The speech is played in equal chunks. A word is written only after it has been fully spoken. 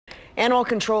Animal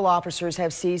control officers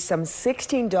have seized some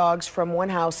 16 dogs from one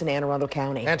house in Anne Arundel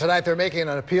County. And tonight they're making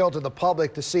an appeal to the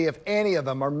public to see if any of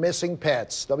them are missing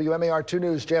pets. WMAR 2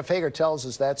 News' Jeff Hager tells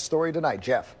us that story tonight.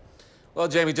 Jeff. Well,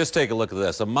 Jamie, just take a look at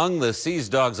this. Among the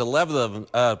seized dogs, 11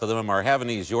 of them are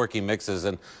Havanese Yorkie mixes,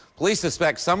 and police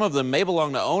suspect some of them may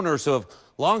belong to owners who have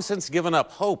long since given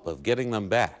up hope of getting them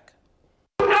back.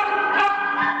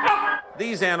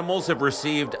 These animals have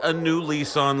received a new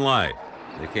lease on life.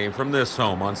 They came from this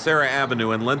home on Sarah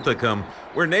Avenue in Linthicum,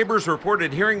 where neighbors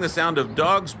reported hearing the sound of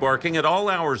dogs barking at all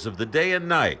hours of the day and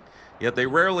night, yet they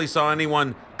rarely saw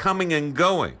anyone coming and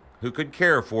going who could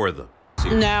care for them.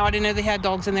 No, I didn't know they had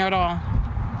dogs in there at all.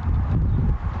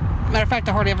 Matter of fact,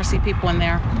 I hardly ever see people in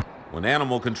there. When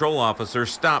animal control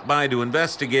officers stopped by to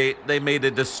investigate, they made a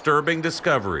disturbing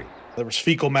discovery. There was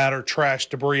fecal matter, trash,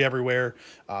 debris everywhere.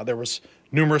 There was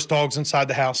numerous dogs inside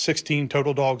the house, 16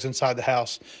 total dogs inside the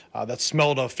house that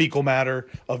smelled of fecal matter,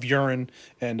 of urine,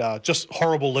 and just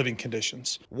horrible living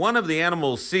conditions. One of the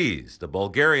animals seized, a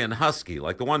Bulgarian husky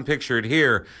like the one pictured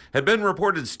here, had been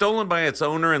reported stolen by its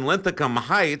owner in Linthicum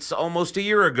Heights almost a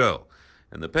year ago.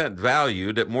 And the pet,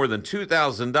 valued at more than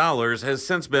 $2,000, has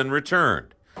since been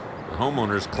returned. The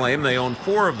homeowners claim they own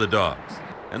 4 of the dogs,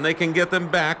 and they can get them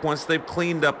back once they've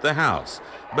cleaned up the house.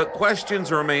 But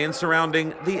questions remain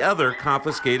surrounding the other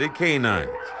confiscated canines.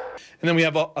 And then we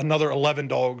have another 11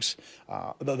 dogs,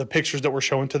 the pictures that we're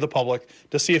showing to the public,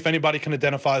 to see if anybody can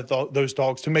identify those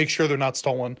dogs, to make sure they're not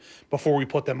stolen before we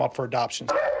put them up for adoption.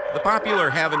 The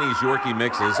popular Havanese Yorkie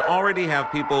mixes already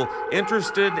have people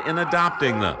interested in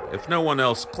adopting them if no one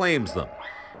else claims them.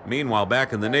 Meanwhile,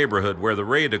 back in the neighborhood where the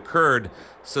raid occurred,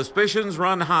 suspicions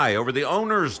run high over the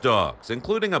owner's dogs,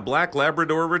 including a black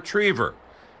Labrador retriever,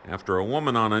 after a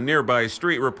woman on a nearby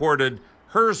street reported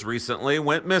hers recently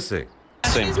went missing.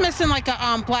 She's missing like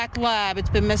a black lab.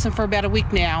 It's been missing for about a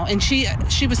week now, and she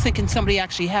was thinking somebody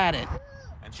actually had it.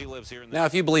 And she lives here. Now,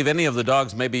 if you believe any of the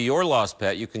dogs may be your lost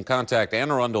pet, you can contact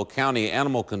Anne Arundel County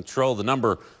Animal Control, the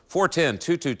number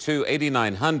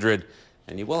 410-222-8900,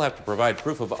 and you will have to provide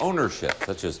proof of ownership,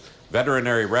 such as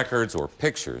veterinary records or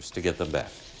pictures, to get them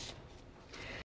back.